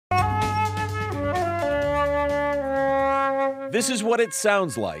This is what it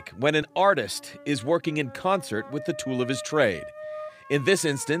sounds like when an artist is working in concert with the tool of his trade. In this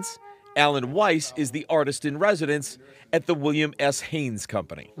instance, Alan Weiss is the artist in residence at the William S. Haynes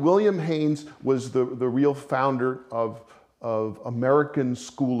Company. William Haynes was the real founder of American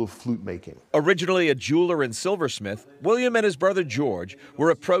School of Flute Making. Originally a jeweler and silversmith, William and his brother George were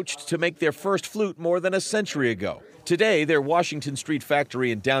approached to make their first flute more than a century ago. Today, their Washington Street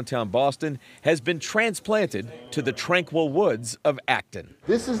factory in downtown Boston has been transplanted to the tranquil woods of Acton.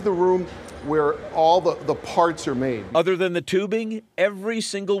 This is the room where all the parts are made. Other than the tubing, every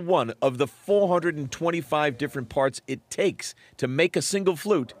single one of the 425 different parts it takes to make a single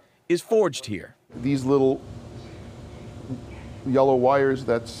flute is forged here. These little yellow wires,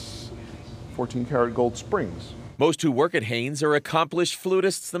 that's 14-karat gold springs. Most who work at Haynes are accomplished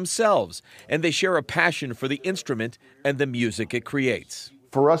flutists themselves, and they share a passion for the instrument and the music it creates.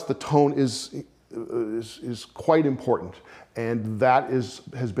 For us, the tone is quite important, and that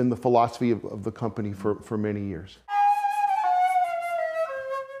has been the philosophy of the company for many years.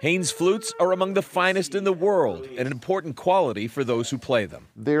 Haynes flutes are among the finest in the world, an important quality for those who play them.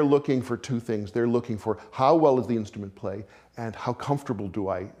 They're looking for two things. They're looking for how well does the instrument play, and how comfortable do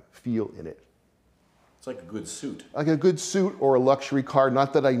I feel in it. It's like a good suit. Like a good suit or a luxury car.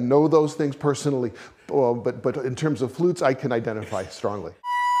 Not that I know those things personally, but in terms of flutes, I can identify strongly.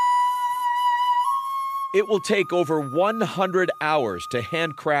 It will take over 100 hours to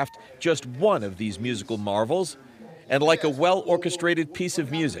handcraft just one of these musical marvels. And like a well-orchestrated piece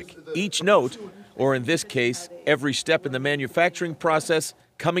of music, each note, or in this case, every step in the manufacturing process,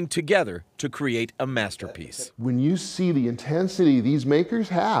 coming together to create a masterpiece. When you see the intensity these makers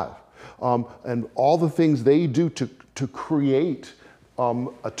have, and all the things they do to create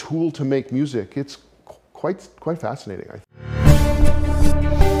a tool to make music, it's quite fascinating, I think.